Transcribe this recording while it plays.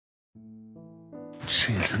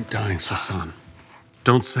She isn't dying, Suzanne.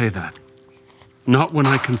 Don't say that. Not when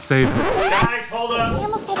I can save her. Guys, hold up. I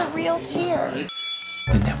almost had a real tear.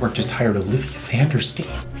 The network just hired Olivia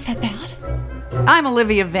Vanderstein. Is that bad? I'm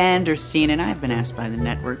Olivia Vanderstein, and I've been asked by the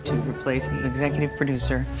network to replace the executive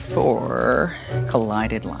producer for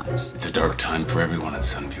Collided Lives. It's a dark time for everyone at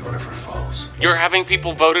Sunview River Falls. You're having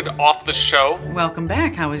people voted off the show? Welcome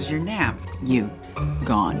back. How was your nap? You,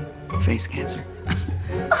 gone. Face cancer.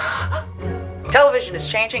 Television is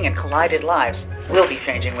changing, and Collided Lives will be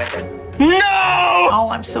changing with it. No! Oh,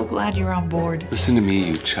 I'm so glad you're on board. Listen to me,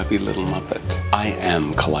 you chubby little muppet. I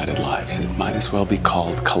am Collided Lives. It might as well be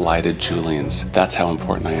called Collided Julians. That's how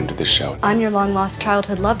important I am to this show. I'm your long-lost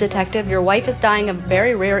childhood love detective. Your wife is dying of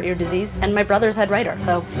very rare ear disease, and my brother's head writer.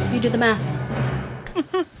 So you do the math.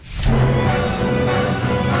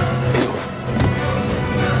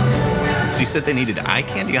 She said they needed eye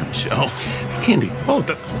candy on the show. Candy. Oh,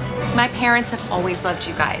 My parents have always loved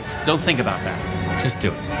you guys. Don't think about that. Just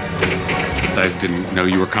do it. I didn't know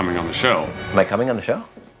you were coming on the show. Am I coming on the show?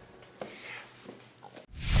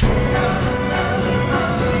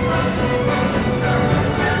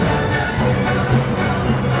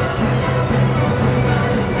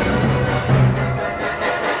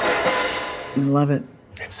 I love it.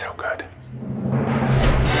 It's so good.